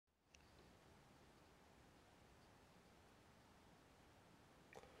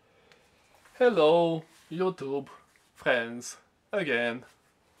Hello YouTube friends again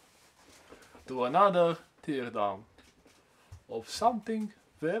to another teardown of something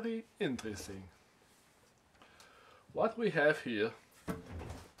very interesting. What we have here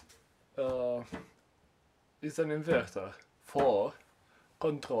is an inverter for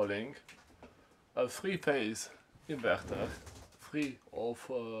controlling a three-phase inverter,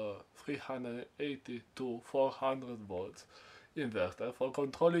 380 to 400 volts inverter for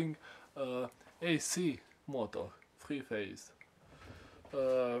controlling AC motor, three-phase.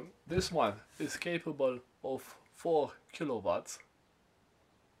 This one is capable of 4 kilowatts.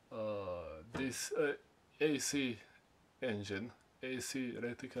 This AC engine, AC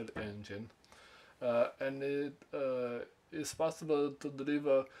electrical engine, and it is possible to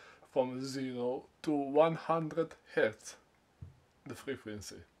deliver from 0 to 100 Hertz, the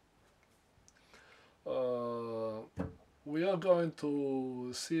frequency. We are going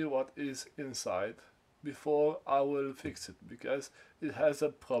to see what is inside before I will fix it, because it has a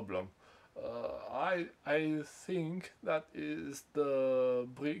problem. I think that is the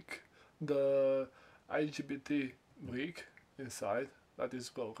brick, the IGBT brick inside that is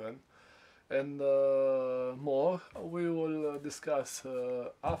broken, and more we will discuss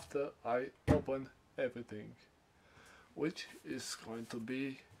after I open everything, which is going to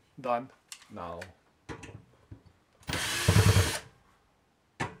be done now.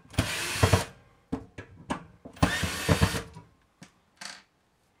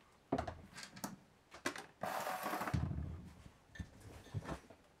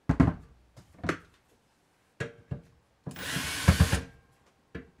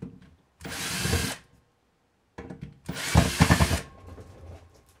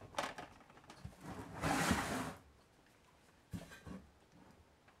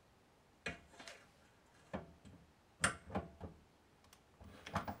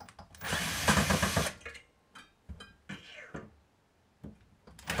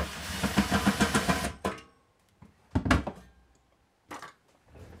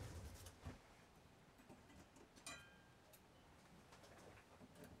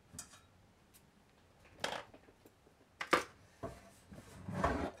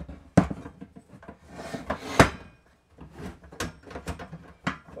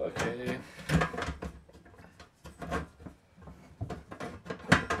 Okay.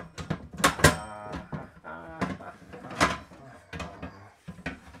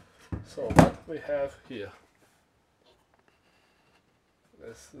 So what we have here,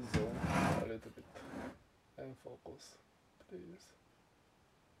 let's zoom a little bit and focus, please.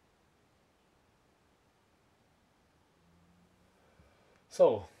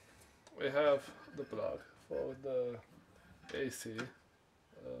 So we have the plug for the AC,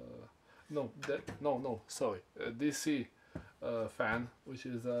 DC fan, which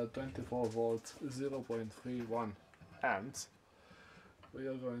is 24 volts, 0.31 amps. We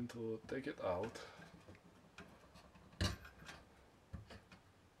are going to take it out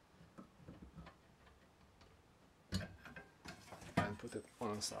and put it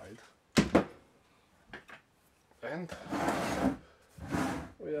on the side, and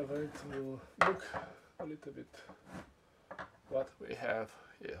we are going to look a little bit what we have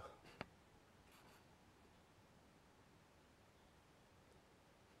here.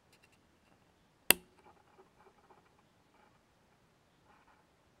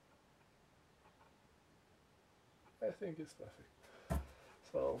 I think it's perfect.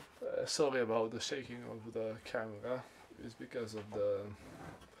 So sorry about the shaking of the camera. It's because of the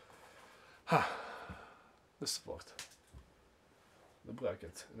support, the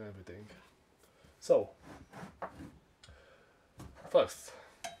bracket and everything. So first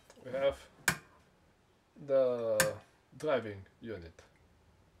we have the driving unit.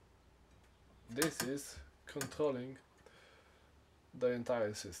 This is controlling the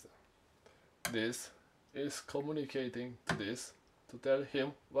entire system. This is communicating to this to tell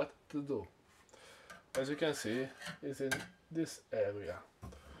him what to do. As you can see, it's in this area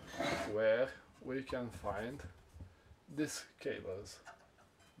where we can find these cables.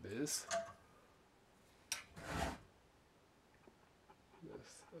 This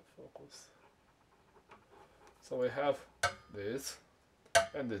focus. So we have this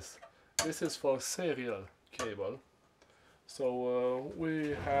and this. This is for serial cable. So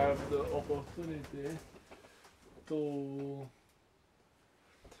we have the opportunity to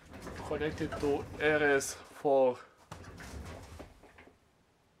connect it to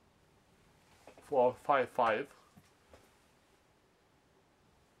RS455,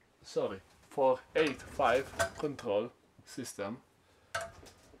 sorry, 485 control system,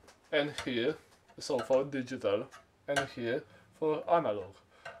 and here, so for digital, and here for analog.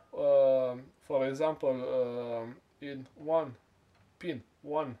 For example, in one pin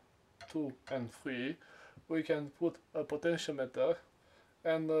 1, 2 and 3 we can put a potentiometer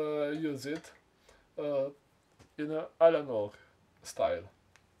and use it in an Allen style.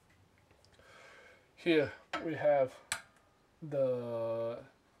 Here we have the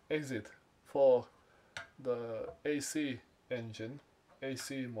exit for the AC engine,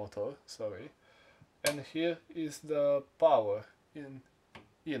 AC motor, sorry, and here is the power in.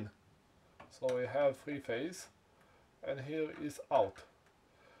 So we have 3 phase, and here is out.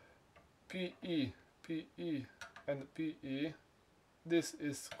 PE, PE and PE, this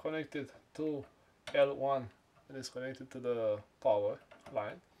is connected to L1 and is connected to the power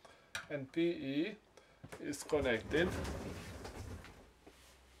line, and PE is connected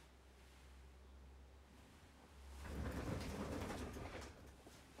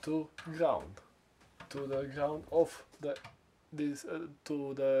to ground, to the ground of the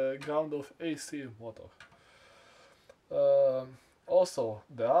to the ground of AC motor. Also,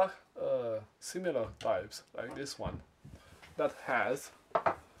 there are similar types like this one that has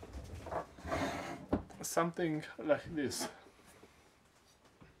something like this.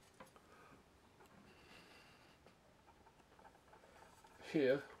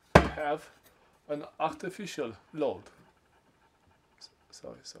 Here we have an artificial load.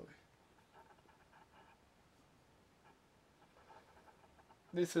 Sorry.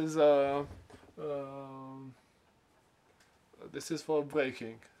 This is for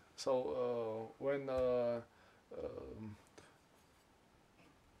braking. So when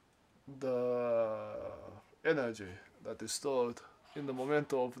the energy that is stored in the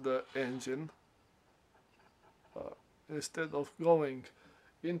momentum of the engine, instead of going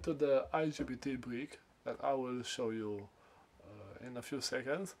into the IGBT brick that I will show you in a few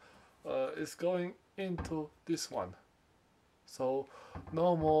seconds, is going into this one. So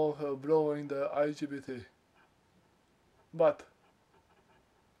no more blowing the IGBT. But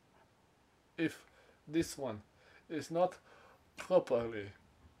if this one is not properly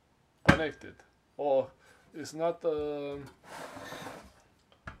connected, or is not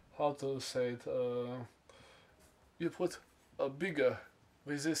how to say it, you put a bigger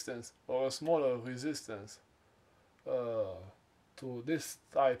resistance or a smaller resistance to this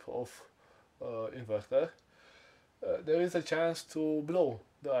type of inverter, there is a chance to blow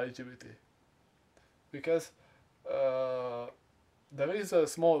the IGBT, because there is a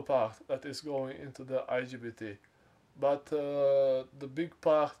small part that is going into the IGBT, but the big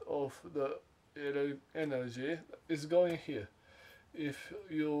part of the energy is going here. If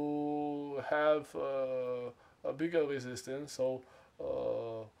you have a bigger resistance, so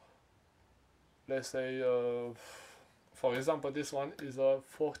let's say for example this one is a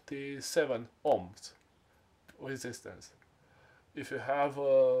 47 ohms resistance. If you have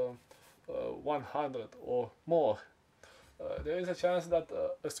 100 or more, there is a chance that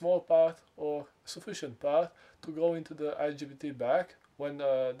a small part or sufficient part to go into the IGBT back when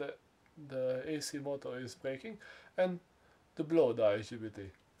the AC motor is braking, and to blow the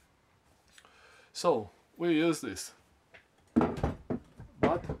IGBT. So we use this,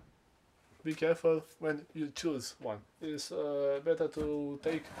 but be careful when you choose one. It's better to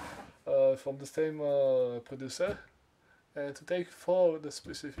take from the same producer and to take for the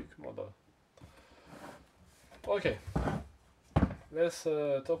specific model. Okay, let's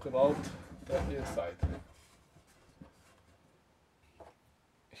talk about the inside.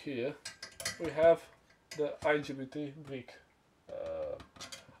 Here we have the IGBT brick.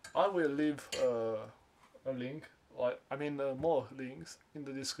 I will leave a link, or I mean more links in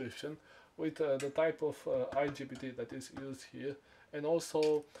the description with the type of IGBT that is used here, and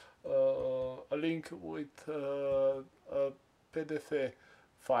also a link with a PDF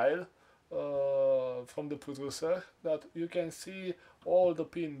file from the producer, that you can see all the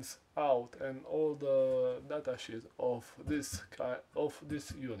pins out and all the data sheet of this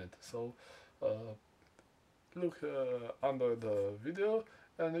unit. So look under the video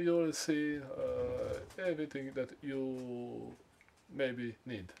and you will see everything that you maybe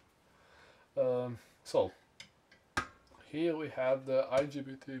need. So here we have the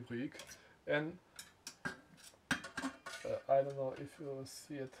IGBT brick, and I don't know if you will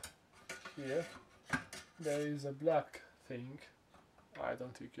see it here. There is a black thing, I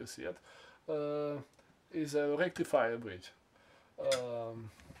don't think you see it, is a rectifier bridge.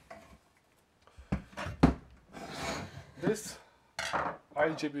 This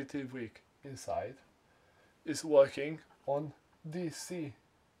IGBT brick inside is working on DC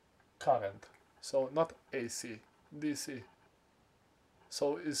current, so not AC, DC.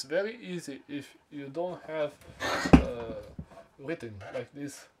 So it's very easy if you don't have written like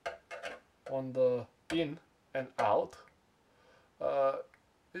this on the in and out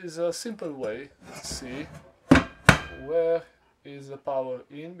is a simple way to see where is the power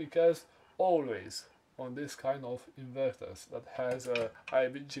in, because always on this kind of inverters that has a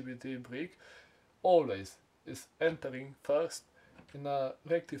IGBT brick, always is entering first in a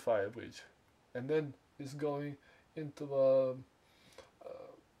rectifier bridge and then is going into a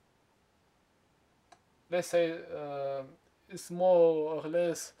let's say it's more or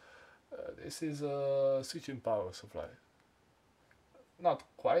less this is a switching power supply, not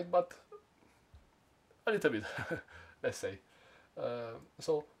quite but a little bit let's say.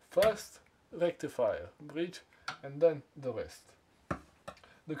 So first rectifier bridge and then the rest.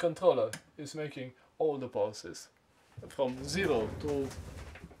 The controller is making all the pulses from 0 to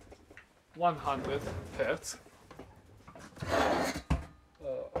 100 Hertz.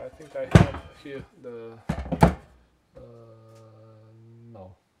 I think I have here the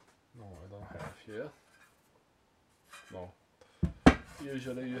no, I don't have here. No,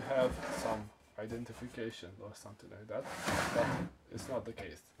 usually you have some identification or something like that, but it's not the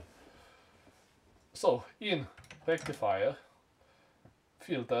case. So in rectifier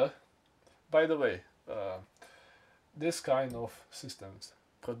filter, by the way, this kind of systems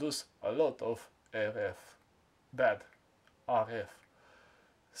produce a lot of RF, bad RF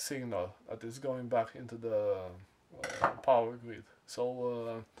signal that is going back into the power grid.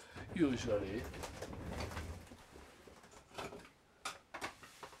 So usually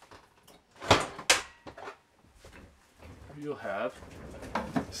you have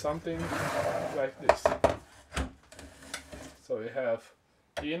something like this. So you have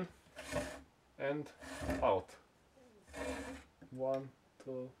in and out, 1,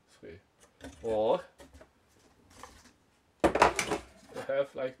 2, 3, or you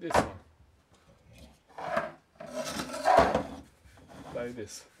have like this one, like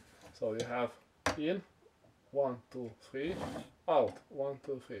this. So you have in 1, 2, 3, out 1,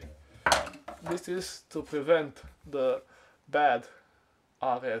 2, 3. This is to prevent the bad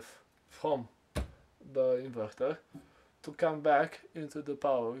RF from the inverter to come back into the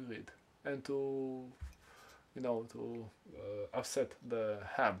power grid and to, you know, to upset the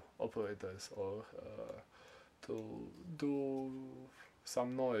ham operators or to do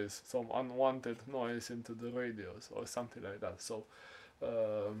some noise, some unwanted noise into the radios or something like that. So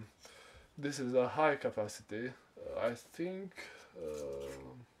this is a high capacity. I think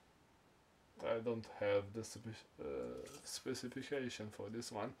I don't have the specification for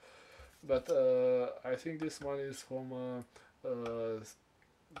this one, but I think this one is from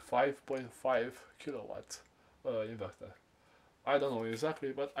 5.5 kilowatts inverter. I don't know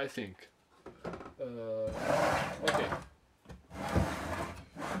exactly, but I think. Okay.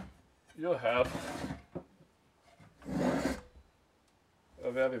 You have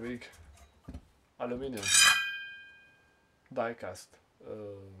a very big aluminium die-cast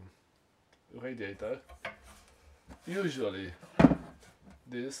radiator. Usually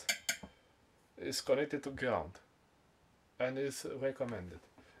this is connected to ground and is recommended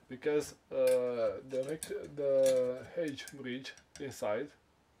because the H bridge inside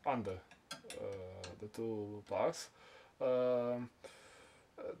under the two parts,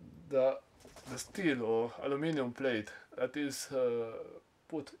 the steel or aluminium plate that is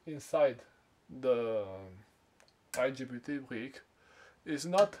put inside the IGBT brick is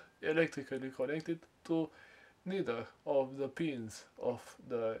not electrically connected to neither of the pins of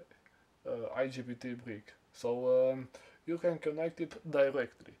the IGBT brick, so you can connect it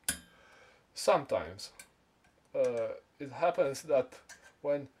directly. Sometimes it happens that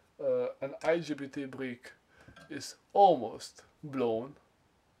when an IGBT brick is almost blown,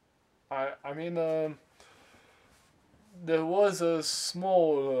 I mean there was a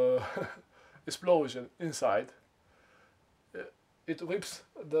small explosion inside. It rips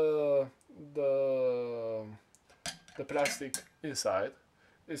the plastic inside.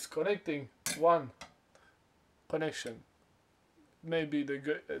 It's connecting one connection, maybe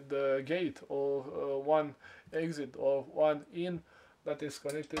the gate or one exit or one in that is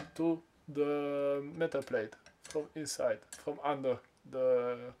connected to the metal plate from inside, from under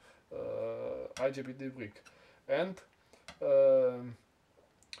the IGBT brick, and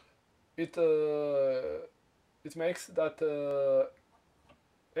it makes that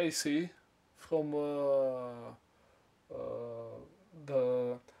AC from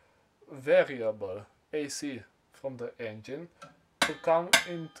the variable AC from the engine to come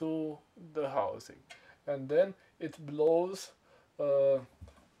into the housing, and then it blows the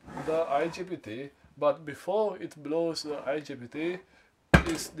IGBT, but before it blows the IGBT,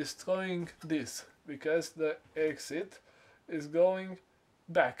 is destroying this because the exit is going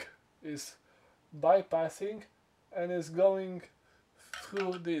back, is bypassing and is going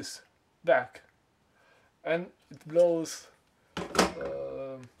through this back, and it blows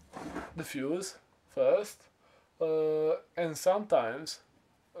the fuse first, and sometimes,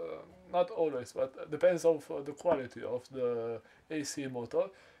 not always, but depends on the quality of the AC motor,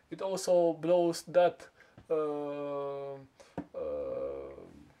 it also blows that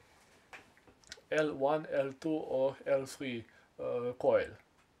L1, L2 or L3 coil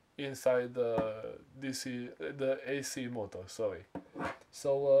inside the AC motor, sorry.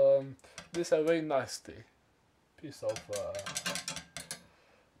 So this is a very nasty piece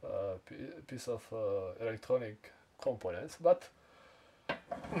of electronic components, but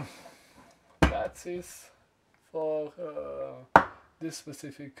that is for this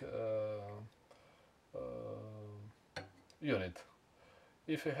specific unit.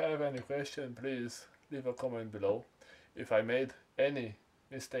 If you have any question, please leave a comment below. If I made any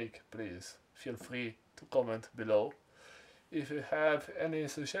mistake, please feel free to comment below. If you have any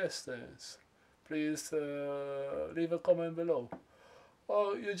suggestions, please leave a comment below.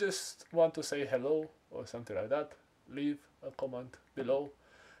 Or you just want to say hello or something like that, leave a comment below.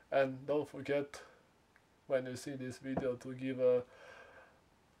 And don't forget, when you see this video, to give a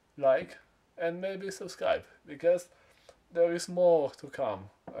like and maybe subscribe, because there is more to come.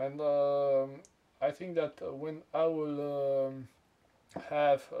 And I think that when I will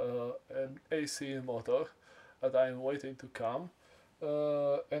have an AC motor that I'm waiting to come,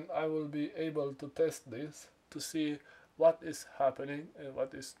 and I will be able to test this to see what is happening and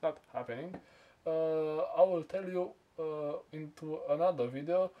what is not happening, I will tell you into another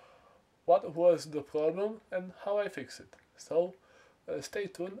video what was the problem and how I fix it. So stay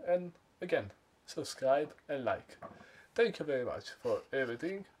tuned, and again, subscribe and like. Thank you very much for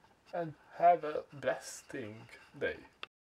everything, and have a blessing day.